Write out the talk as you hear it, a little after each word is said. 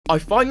I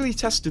finally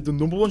tested the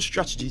 #1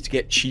 strategy to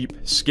get cheap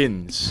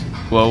skins.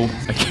 Well,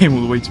 I came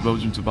all the way to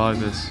Belgium to buy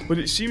this. But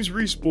it seems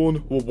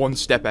Respawn were one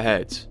step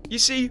ahead. You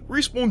see,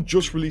 Respawn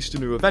just released a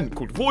new event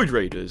called Void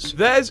Raiders.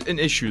 There's an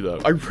issue though.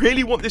 I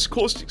really want this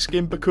caustic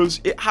skin because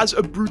it has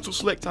a brutal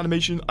select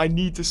animation I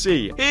need to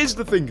see. Here's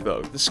the thing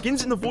though, the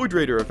skins in the Void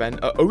Raider event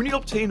are only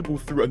obtainable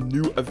through a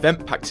new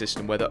event pack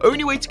system where the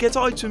only way to get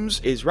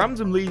items is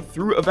randomly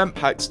through event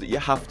packs that you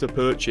have to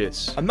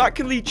purchase. And that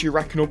can lead to you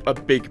racking up a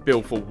big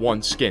bill for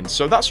one skin,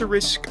 so that's a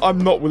risk I'm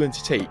not willing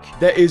to take.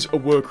 There is a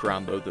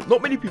workaround though that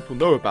not many people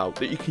know about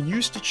that you can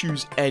use to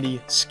choose any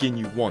skin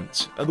you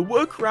want. And the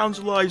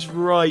workaround lies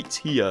right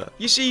here.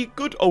 You see,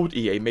 good old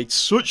EA made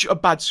such a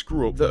bad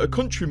screw up that a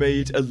country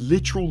made a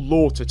literal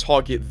law to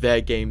target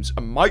their games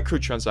and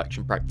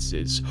microtransaction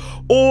practices,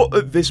 or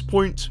at this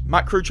point,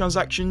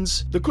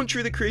 macrotransactions. The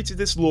country that created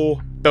this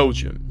law,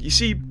 Belgium. You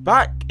see,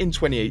 back in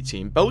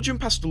 2018, Belgium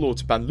passed a law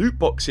to ban loot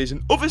boxes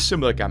and other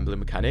similar gambling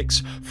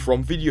mechanics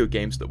from video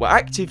games that were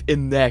active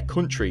in their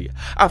country,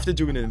 after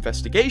doing an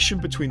investigation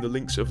between the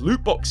links of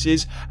loot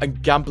boxes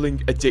and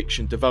gambling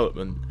addiction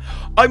development.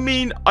 I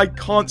mean, I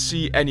can't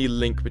see any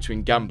link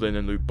between gambling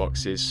and loot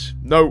boxes.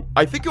 No,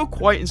 I think you're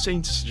quite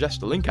insane to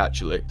suggest a link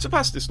actually. To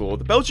pass this law,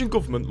 the Belgian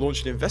government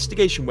launched an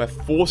investigation where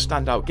 4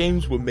 standout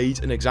games were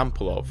made an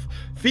example of: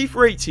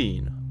 FIFA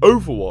 18,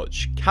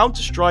 Overwatch,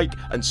 Counter-Strike,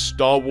 and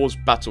Star Wars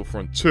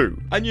Battlefront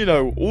 2. And you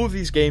know, all of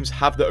these games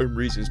have their own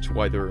reasons to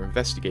why they were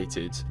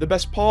investigated. The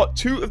best part,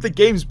 2 of the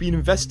games being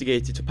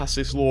investigated to pass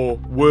this law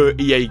were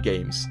EA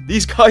games.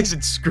 These guys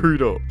had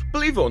screwed up.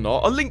 Believe it or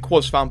not, a link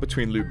was found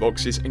between loot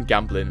boxes and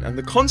gambling, and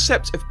the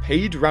concept of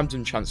paid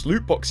random chance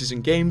loot boxes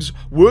in games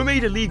were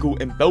made illegal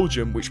in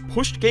Belgium, which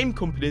pushed game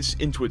companies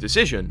into a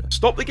decision: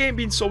 stop the game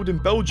being sold in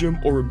Belgium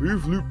or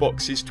remove loot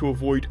boxes to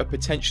avoid a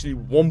potentially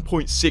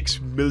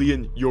 €1.6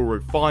 million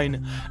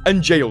fine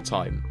and jail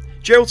time.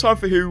 Jail time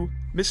for who?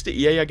 Mr.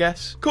 EA, I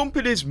guess.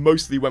 Companies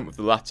mostly went with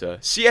the latter.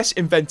 CS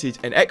invented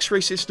an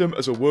X-ray system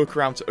as a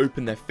workaround to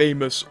open their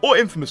famous or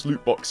infamous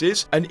loot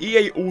boxes, and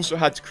EA also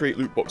had to create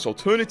loot box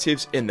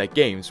alternatives in their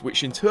games,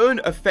 which in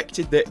turn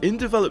affected their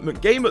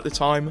in-development game at the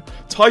time,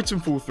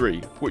 Titanfall 3,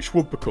 which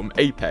would become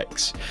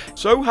Apex.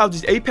 So how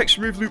did Apex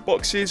remove loot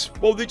boxes?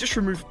 Well, they just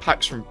removed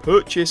packs from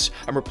purchase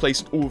and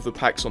replaced all of the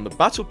packs on the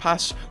Battle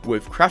Pass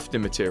with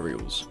crafting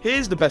materials.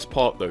 Here's the best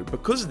part though,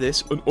 because of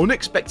this, an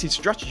unexpected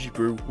strategy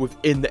grew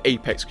within the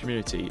Apex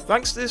community.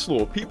 Thanks to this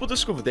law, people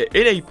discovered that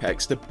in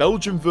Apex, the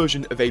Belgian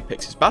version of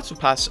Apex's Battle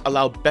Pass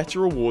allowed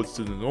better rewards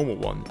than the normal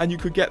one, and you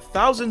could get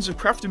thousands of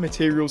crafting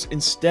materials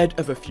instead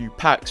of a few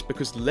packs,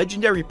 because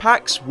legendary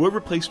packs were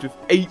replaced with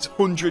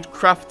 800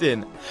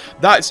 crafting.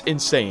 That's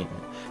insane.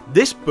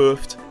 This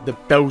birthed the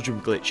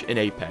Belgium glitch in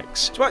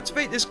Apex. To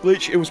activate this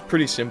glitch, it was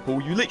pretty simple.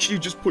 You literally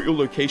just put your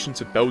location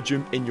to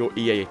Belgium in your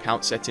EA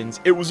account settings.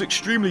 It was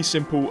extremely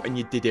simple and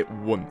you did it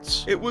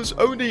once. It was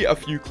only a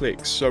few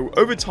clicks, so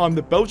over time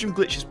the Belgium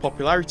glitch's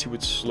popularity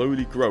would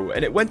slowly grow,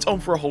 and it went on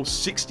for a whole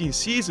 16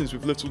 seasons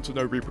with little to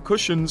no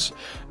repercussions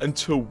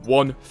until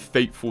one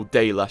fateful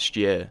day last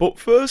year. But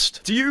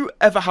first, do you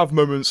ever have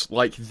moments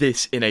like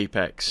this in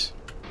Apex?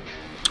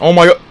 Oh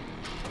my god.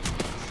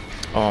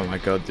 Oh my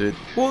god, dude.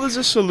 Well, there's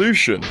a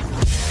solution.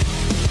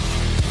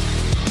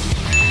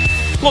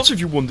 Lots of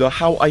you wonder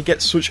how I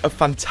get such a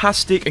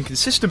fantastic and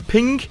consistent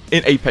ping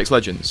in Apex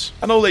Legends.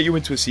 And I'll let you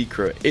into a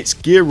secret. It's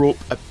GearUP,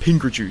 a ping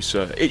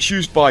reducer. It's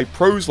used by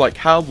pros like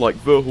Hal, like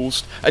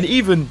Verhulst, and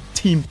even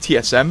Team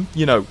TSM,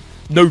 you know,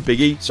 no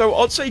biggie. So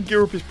I'd say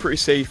GearUP is pretty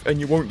safe and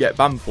you won't get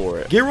banned for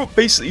it. GearUP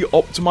basically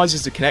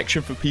optimizes the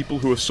connection for people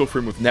who are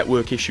suffering with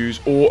network issues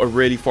or are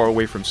really far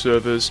away from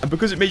servers, and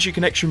because it makes your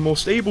connection more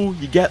stable,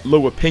 you get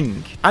lower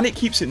ping, and it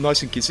keeps it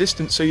nice and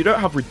consistent so you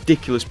don't have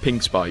ridiculous ping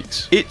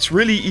spikes. It's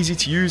really easy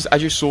to use.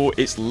 As you saw,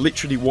 it's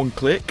literally one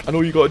click, and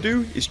all you gotta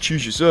do is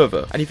choose your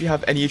server, and if you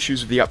have any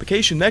issues with the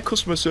application, their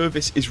customer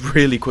service is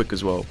really quick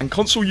as well. And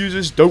console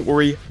users, don't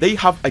worry, they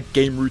have a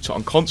game router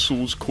on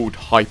consoles called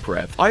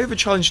HyperEv. I have a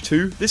challenge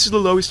too. This is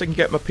the lowest I can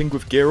get my ping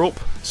with GearUP.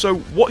 So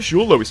what's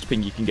your lowest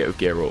ping you can get with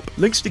GearUP?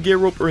 Links to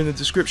GearUP are in the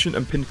description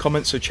and pinned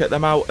comments, so check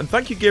them out. And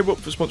thank you GearUP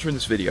for sponsoring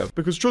this video,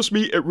 because trust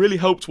me, it really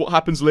helped what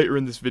happens later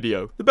in this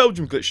video. The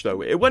Belgium glitch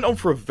though, it went on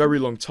for a very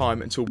long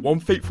time until one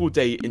fateful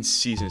day in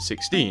Season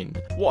 16.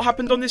 What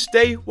happened on this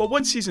day? Well,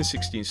 when Season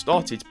 16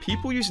 started,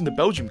 people using the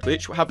Belgium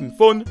glitch were having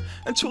fun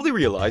until they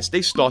realised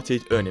they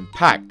started earning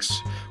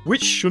packs,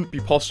 which shouldn't be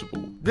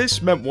possible.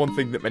 This meant one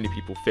thing that many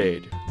people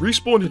feared.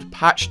 Respawn had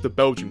patched the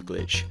Belgium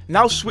glitch.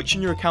 Now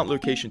switching your account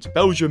location to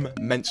Belgium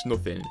meant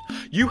nothing.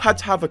 You had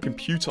to have a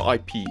computer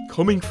IP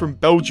coming from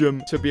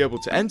Belgium to be able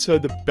to enter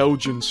the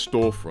Belgian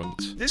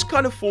storefront. This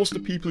kind of forced the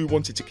people who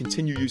wanted to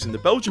continue using the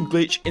Belgium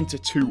glitch into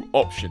 2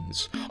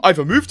 options.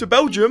 Either move to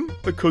Belgium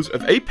because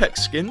of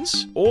Apex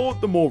skins, or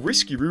the more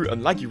risky route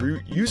and laggy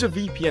route, use a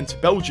VPN to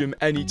Belgium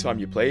anytime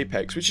you play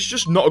Apex, which is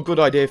just not a good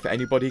idea for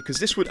anybody because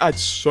this would add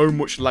so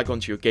much lag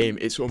onto your game,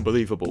 it's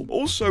unbelievable.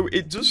 Also,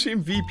 it does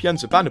seem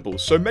VPNs are bannable,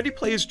 so many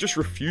players just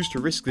refuse to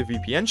risk the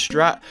VPN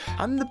strat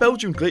and the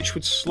Belgium glitch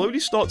would slowly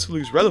start to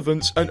lose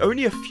relevance and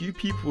only a few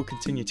people would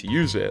continue to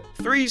use it.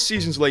 3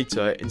 seasons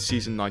later, in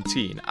season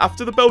 19,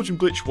 after the Belgium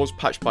glitch was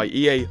patched by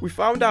EA, we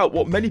found out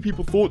what many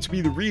people thought to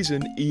be the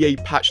reason EA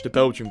patched the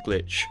Belgium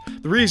glitch.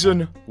 The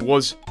reason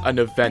was an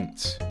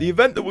event. The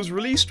event that was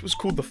released was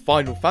called the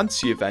Final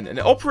Fantasy event, and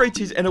it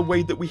operated in a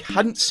way that we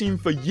hadn't seen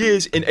for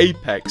years in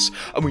Apex,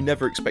 and we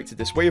never expected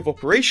this way of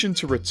operation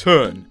to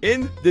return.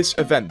 In this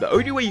event, the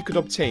only way you could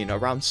obtain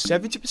around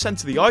 70%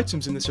 of the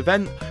items in this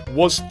event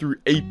was through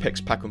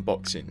Apex pack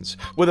unboxings,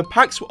 where the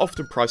packs were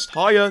often priced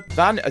higher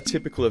than a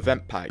typical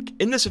event pack.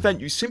 In this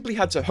event, you simply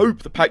had to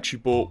hope the packs you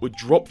bought would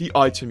drop the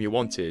item you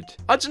wanted.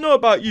 I don't know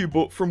about you,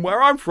 but from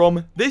where I'm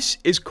from, this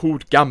is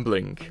called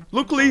gambling.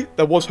 Luckily,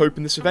 there was hope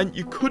in this event.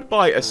 You could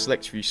buy a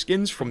select few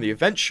skins from the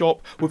event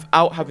shop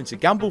without having to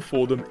gamble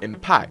for them in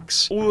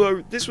packs,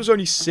 although this was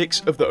only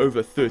 6 of the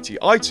over 30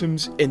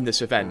 items in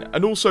this event,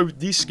 and also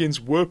these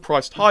skins were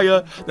priced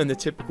higher than the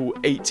typical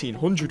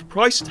 1800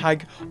 price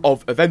tag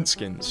of event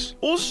skins.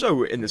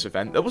 Also in this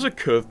event, there was a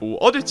curveball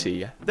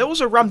oddity. There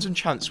was a random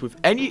chance with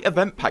any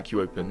event pack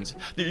you opened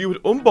that you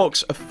would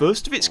unbox a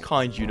first of its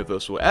kind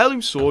universal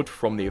heirloom sword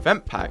from the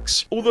event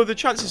packs, although the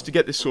chances to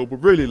get this sword were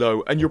really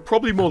low and you're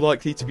probably more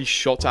likely to be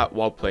shot at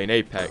while playing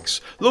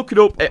Apex. Look it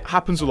up, it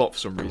happens a lot for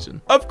some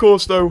reason. Of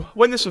course though,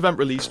 when this event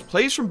released,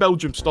 players from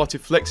Belgium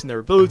started flexing their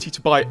ability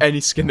to buy any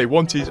skin they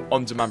wanted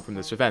on demand from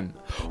this event.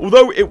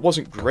 Although it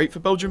wasn't great for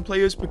Belgian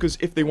players, because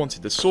if they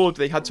wanted the sword,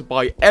 they had to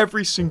buy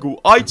every single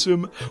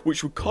item,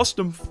 which would cost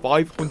them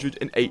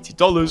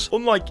 $580,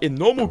 unlike in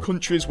normal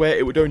countries where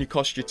it would only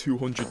cost you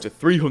 $200 to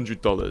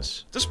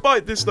 $300.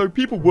 Despite this though,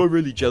 people were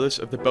really jealous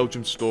of the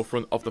Belgium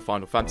storefront of the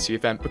Final Fantasy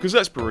event, because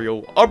let's be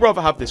real, I'd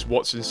rather have this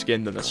Watson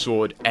skin than a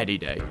sword any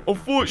day.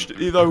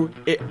 Unfortunately though,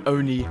 it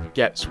only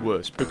gets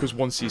worse, because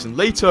 1 season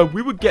later,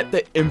 we would get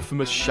the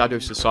infamous Shadow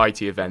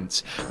Society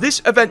event.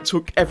 This event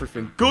took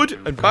everything good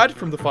and bad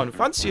from the Final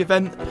Fantasy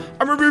event,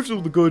 and removed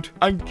all the good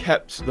and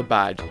kept the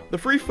bad. The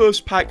free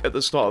first pack at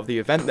the start of the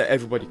event that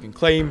everybody can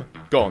claim,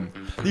 gone.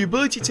 The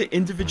ability to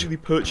individually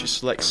purchase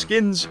select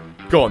skins,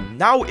 gone.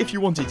 Now if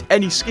you wanted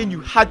any skin,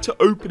 you had to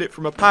open it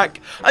from a pack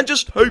and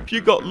just hope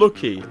you got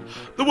lucky.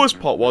 The worst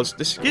part was,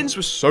 the skins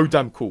were so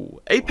damn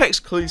cool. Apex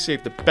clearly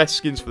saved the best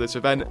skins for this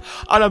event,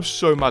 and I'm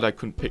so mad I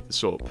couldn't pick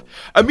this up.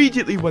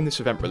 Immediately when this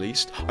event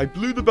released, I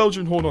blew the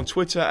Belgian horn on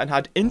Twitter and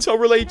had intel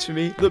relayed to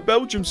me that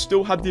Belgium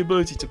still had the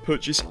ability to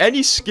purchase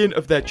any skin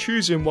of their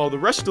choosing, while the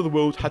rest of the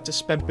world had to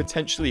spend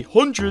potentially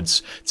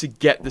hundreds to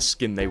get the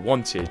skin they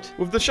wanted.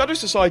 With the Shadow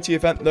Society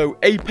event though,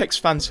 Apex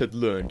fans had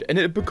learned, and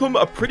it had become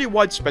a pretty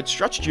widespread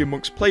strategy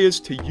amongst players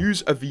to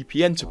use a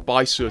VPN to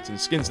buy certain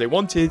skins they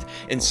wanted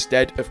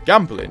instead of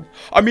gambling.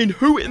 I mean,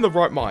 who in the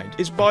right mind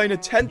is buying a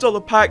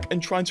 $10 pack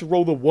and trying to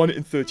roll the 1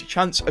 in 30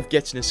 chance of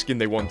getting a skin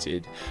they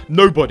wanted?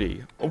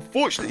 Nobody.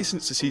 Unfortunately,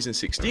 since the season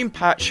 16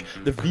 patch,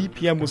 the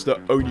VPN was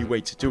the only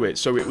way to do it,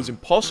 so it was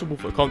impossible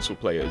for console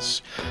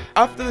players.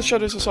 After the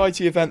Shadow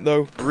Society event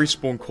though,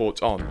 Respawn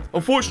caught on.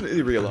 Unfortunately,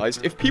 they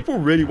realized if people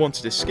really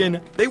wanted a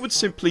skin, they would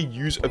simply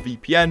use a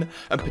VPN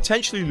and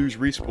potentially lose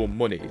Respawn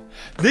money.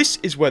 This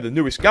is where the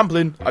newest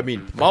gambling,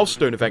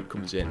 milestone event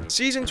comes in.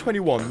 Season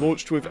 21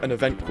 launched with an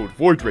event called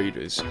Void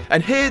Raiders,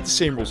 and here the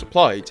same rules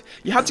applied.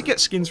 You had to get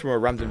skins from a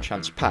random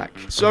chance pack.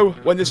 So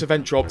when this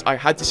event dropped, I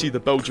had to see the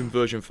Belgian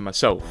version for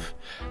myself,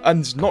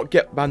 and not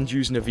get banned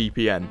using a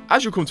VPN.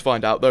 As you'll come to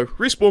find out though,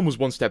 Respawn was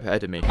 1 step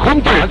ahead of me.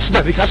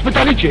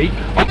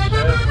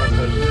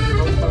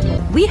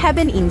 We have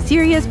been in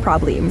serious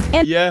problem.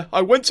 Yeah,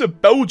 I went to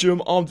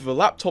Belgium armed with a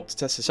laptop to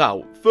test this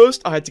out.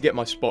 First, I had to get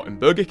my spot in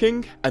Burger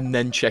King, and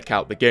then check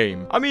out the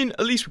game. I mean,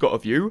 at least we got a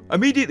view.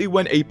 Immediately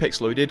when Apex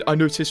loaded, I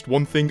noticed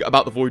one thing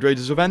about the Void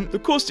Raiders event. The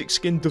caustic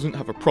skin doesn't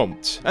have a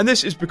prompt, and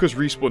this is because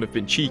Respawn have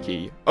been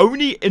cheeky.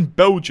 Only in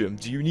Belgium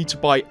do you need to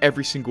buy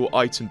every single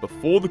item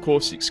before the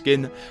caustic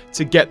skin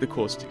to get the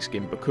caustic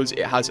skin, because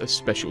it has a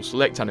special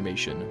select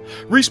animation.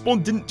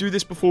 Respawn didn't do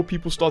this before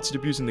people started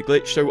abusing the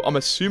glitch, so I'm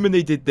assuming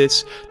they did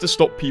this to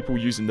stop people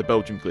using the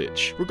Belgian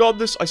glitch.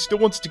 Regardless, I still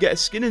wanted to get a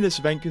skin in this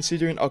event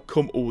considering I'd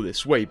come all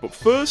this way, but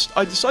first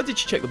I decided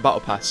to check the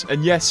battle pass,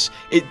 and yes,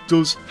 it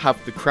does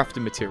have the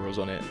crafting materials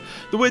on it.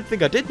 The weird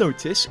thing I did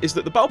notice is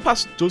that the battle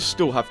pass does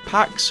still have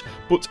packs,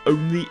 but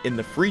only in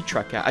the free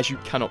tracker, as you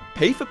cannot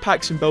pay for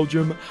packs in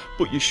Belgium,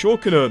 but you sure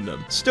can earn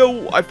them.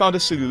 Still, I found a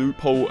silly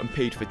loophole and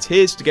paid for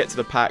tiers to get to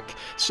the pack,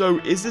 so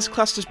is this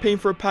classed as paying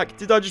for a pack?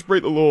 Did I just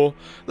break the law?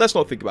 Let's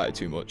not think about it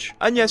too much.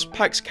 And yes,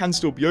 packs can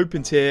still be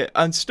opened here,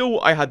 and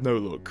still I had no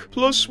luck.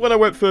 Plus, when I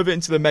went further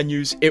into the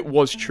menus, it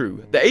was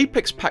true. The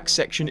Apex pack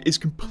section is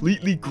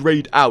completely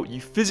greyed out. You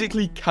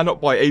physically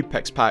cannot buy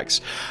Apex packs,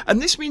 and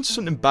this means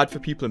something bad for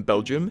people in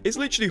Belgium. It's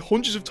literally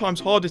hundreds of times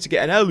harder to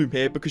get an heirloom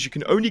here because you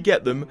can only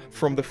get them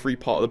from the free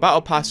part of the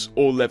battle pass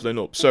or leveling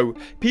up. So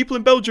people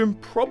in Belgium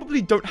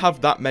probably don't have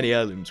that many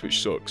heirlooms,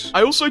 which sucks.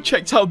 I also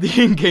checked out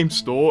the in-game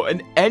store,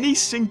 and any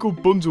single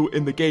bundle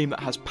in the game that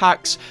has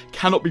packs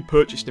cannot be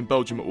purchased in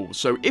Belgium at all.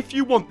 So if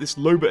you want this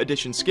Loba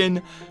edition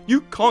skin,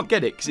 you can't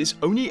get it because it's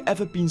only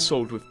ever been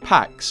sold with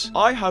packs.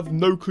 I have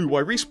no clue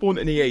why Respawn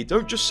and EA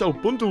don't just sell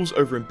bundles skins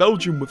over in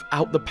Belgium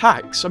without the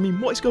packs. I mean,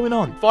 what is going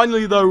on?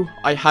 Finally, though,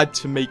 I had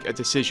to make a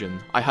decision.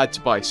 I had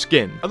to buy a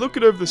skin. And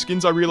looking over the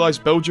skins, I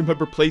realized Belgium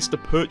had replaced the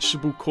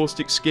purchasable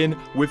caustic skin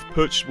with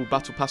purchasable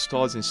battle pass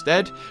stars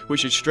instead,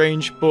 which is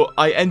strange, but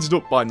I ended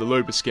up buying the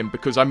Loba skin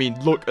because, I mean,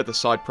 look at the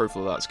side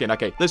profile of that skin.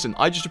 Okay, listen,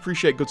 I just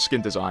appreciate good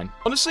skin design.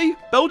 Honestly,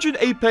 Belgian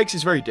Apex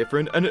is very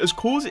different, and as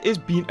cool as it is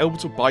being able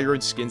to buy your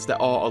own skins,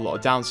 there are a lot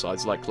of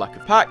downsides, like lack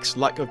of packs,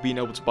 lack of being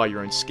able to buy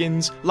your own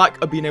skins,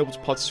 lack of being able to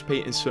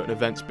participate in certain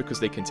events because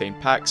they contain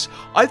packs.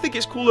 I think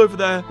it's cool over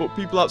there, but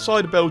people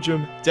outside of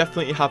Belgium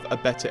definitely have a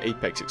better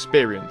Apex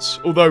experience.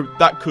 Although,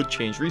 that could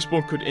change.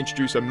 Respawn could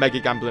introduce a mega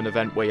gambling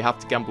event where you have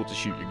to gamble to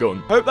shoot your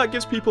gun. I hope that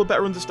gives people a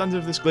better understanding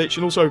of this glitch,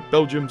 and also,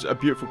 Belgium's a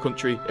beautiful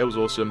country, it was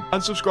awesome.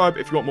 And subscribe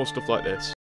if you want more stuff like this.